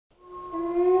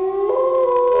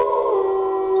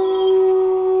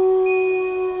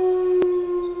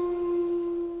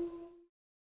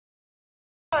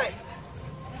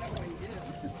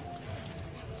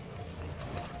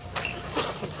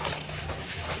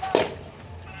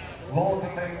Lords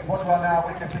and ladies, what you are now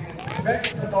witnessing is the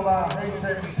commencement of our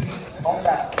HMB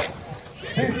combat.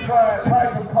 This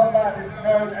type of combat is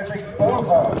known as a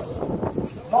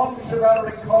boho,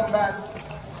 non-chivalric combat,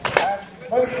 and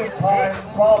most of the time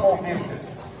far more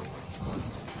vicious.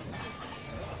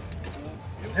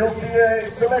 You'll see a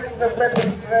selection of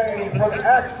weapons today, from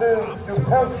axes to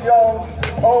potions to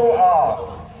pole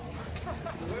arms.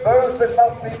 Those that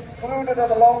must be excluded are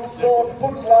the long sword,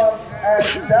 foot gloves,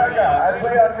 and dagger, as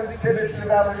they are considered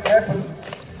chivalric weapons.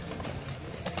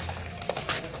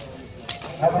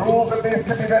 Now the rules of this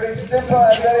can be very simple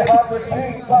and very hard to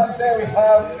achieve, but there we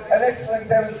have an excellent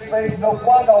demonstration of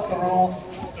one of the rules.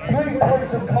 3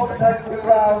 points of contact to the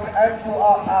ground and you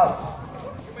are out.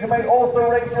 You may also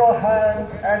raise your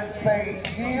hand and say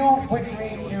yield, which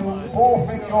means you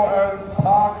forfeit your own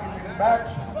part in this match.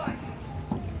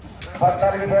 But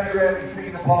that is very rarely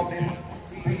seen upon this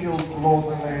field, lords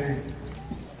and ladies.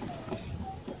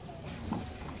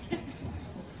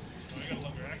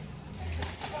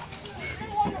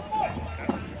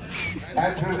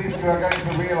 And through this you are going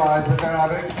to realise that there are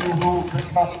very few rules that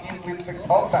come in with the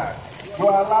combat. You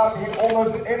are allowed to hit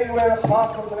almost anywhere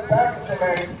apart from the back of the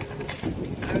legs,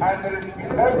 and there is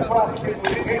no thrusting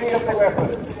with any of the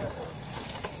weapons.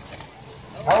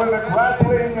 However,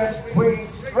 grappling and swinging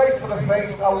straight for the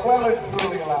face are well and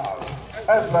truly allowed,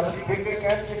 as well as kicking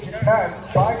and, if you can,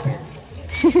 biting.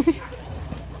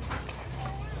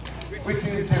 Which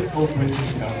is difficult with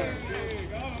each other.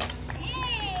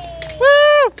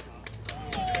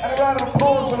 And a round of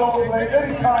applause for all players.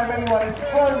 Anytime anyone is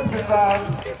thrown to the ground,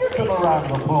 give them a round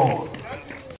of applause.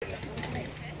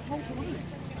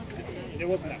 There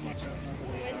wasn't that much.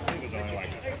 It was only like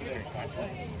 5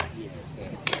 seconds.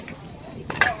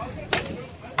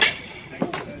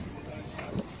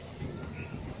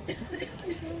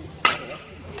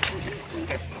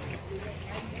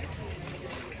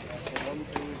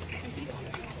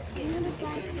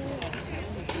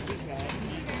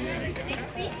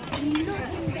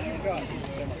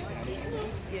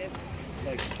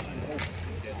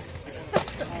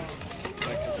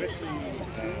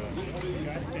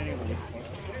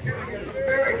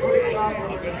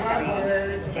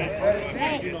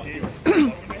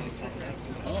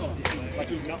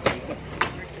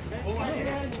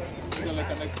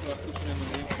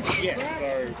 Yeah, so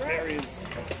there is,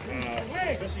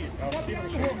 especially, I'll see if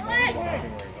later.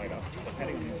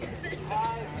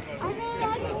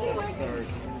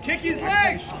 Kick his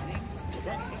legs!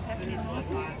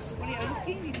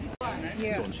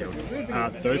 Yeah.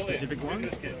 Those specific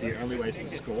ones, the only ways to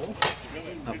score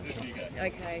are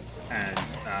Okay. and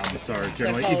so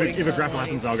generally, if a grapple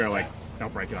happens, they'll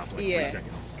break it up like 3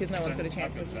 seconds. Because no one's got a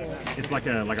chance to score. It's like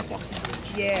a boxing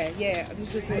match. Yeah. It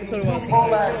was just sort of what I was thinking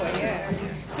before, yeah.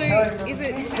 So is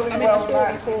it, I mean, I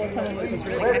saw before someone was just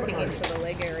really hacking into the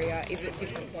leg area. Is it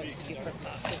different points for different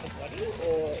parts of the body?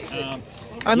 Or is it...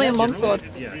 Only a longsword?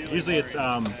 Yeah, usually it's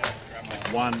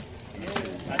 1.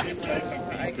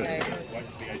 Okay.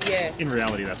 Yeah. In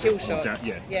reality, that's kill shot.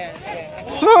 Yeah.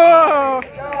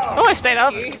 Oh, I stayed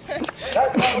up.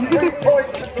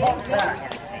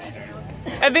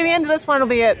 At the end of this one will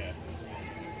be it.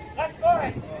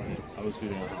 I was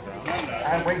feeling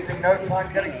and wasting no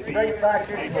time getting straight back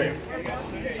into it.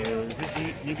 So, who's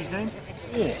the newbie's name?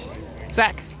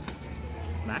 Zach.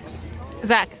 Max?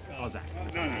 Zach. Oh, Zach.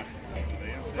 No.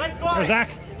 Let's go! Oh,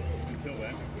 Zach! Until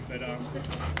then. But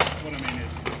what I mean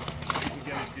is, you can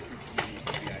get a different committee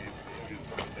for the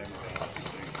AMCF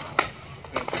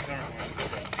and the current one.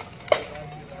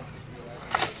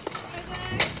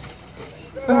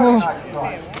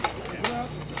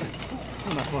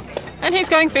 And he's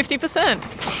going 50%.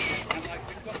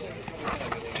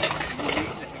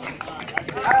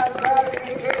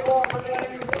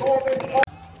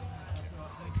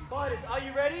 Fighters, are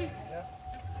you ready? Yeah.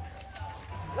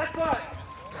 Let's fight!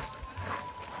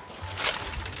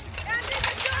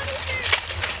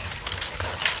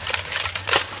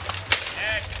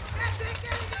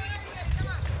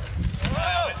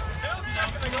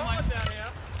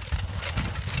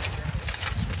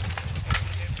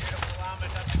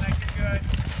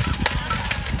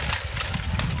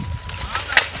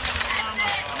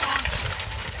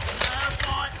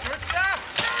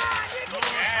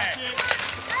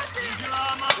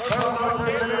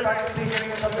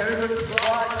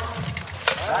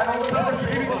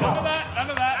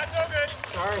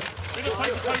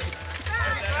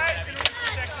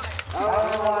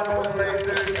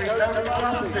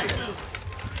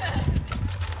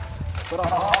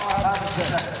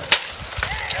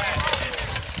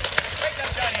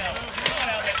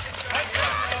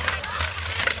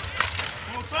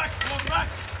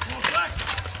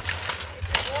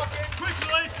 Walk in.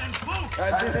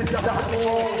 And this is just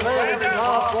all very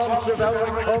last one to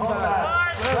Medieval Combat.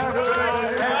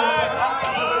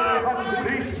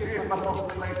 Unleashing the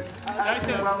multi-late as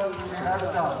well as he has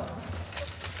done.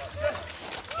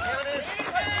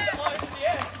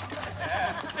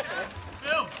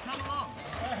 Phill, come along.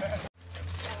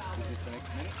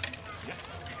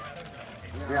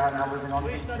 We are now moving on to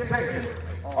the second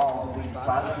of the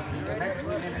battle, which is the next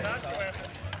minute.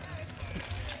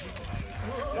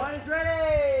 One is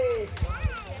ready.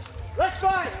 Let's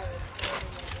fight.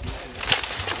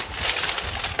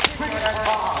 Quick and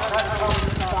hard, that's how we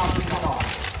start the off.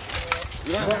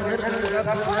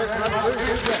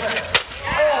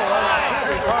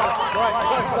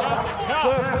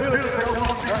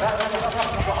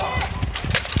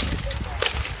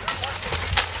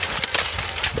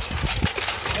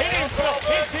 Hit him, Phill,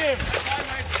 hit him.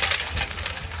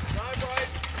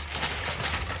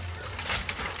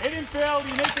 Hit him, Phill.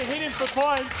 You need to hit him for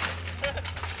points.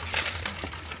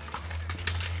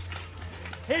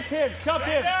 Hit him, chop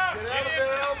him.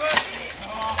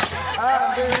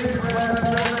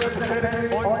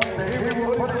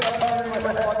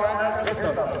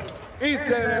 Is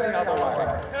there any other way?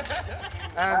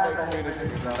 And the community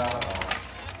is not out.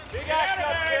 Big action,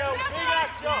 Phill. Big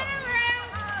action.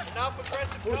 Enough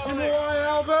aggressive Pushing away,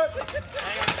 Albert.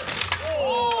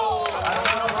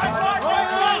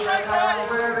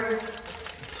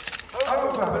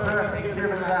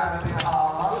 Given that in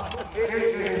armor, it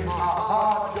is a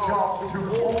hard job to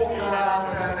walk around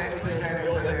and then to get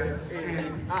into this. It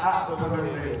is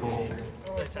absolutely exhausting.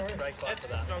 That's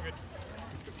so good.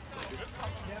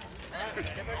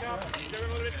 Get back up. Give him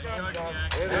a little bit to go.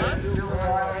 It is still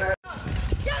right.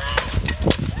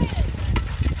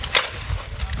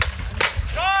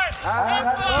 And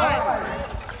that's right.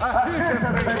 A big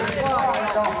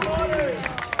flying off the team.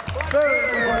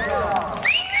 Very well done.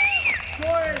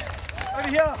 Over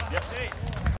here. Yep.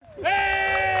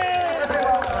 Hey!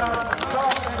 Well done.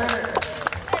 Start the minute.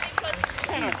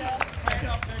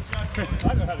 I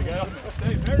know how to go.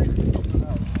 Stay very.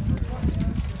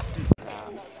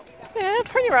 Yeah,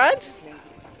 pretty rides.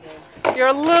 You're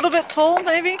a little bit tall,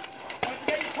 maybe.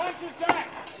 Get your punches, Zach.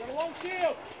 Got a long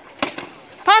shield.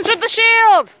 Punch with the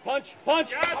shield! Punch,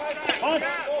 punch, punch.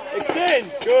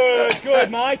 Extend. Good, good,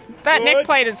 mate. That good. neck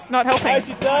plate is not helping. Pace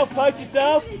yourself, pace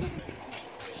yourself.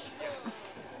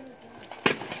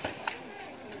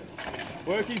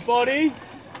 Work his body.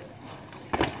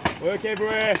 Work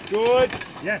everywhere. Good.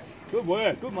 Yes. Good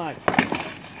work. Good, mate.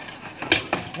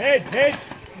 Head, head.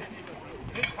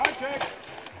 Contact.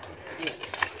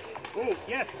 Oh,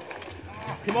 yes.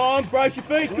 Come on, brace your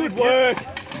feet. Good work.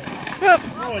 Oh,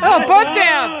 both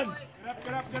down! Get up,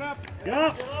 get up. Get up. Get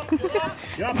up. Good,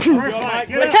 mate.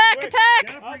 Get up. Attack, attack!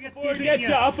 Up before he gets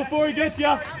you. Up before he gets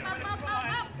you.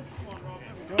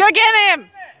 Go get him!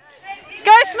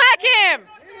 Go smack him!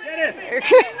 Get it.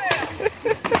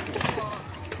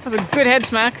 That was a good head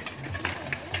smack.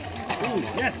 Ooh,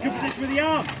 yes, good position with the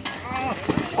arm.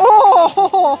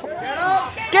 Oh!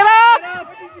 Get up!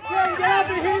 Get up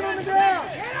and hit him on the ground.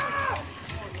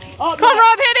 Up, Come on,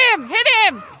 Rob, hit him! Hit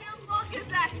him!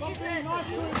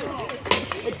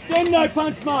 extend no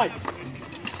punch, mate.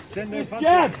 Extend those punches.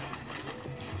 Jab.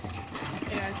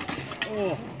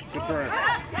 Oh, good throw.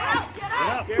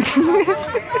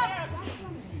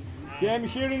 Get Jam your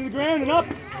shield into the ground and up.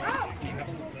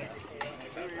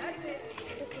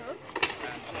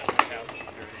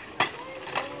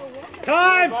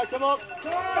 Time! Right, come on.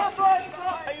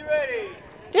 Are you ready?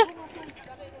 Yeah.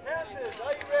 Panthers,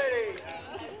 are you ready?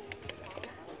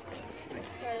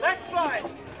 Let's fight.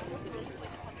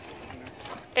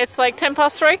 It's like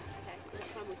 3:10.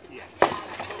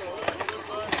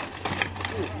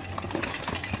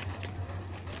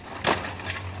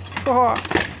 Oh.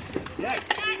 Yes,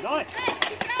 nice.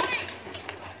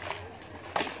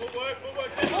 Good work, good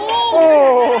work.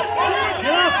 Oh.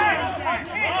 Get up!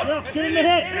 Get up, get in the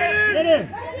head! Get in!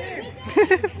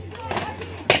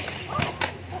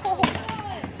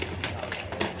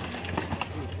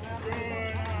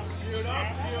 Shield up,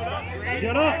 shield up.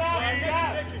 Get up!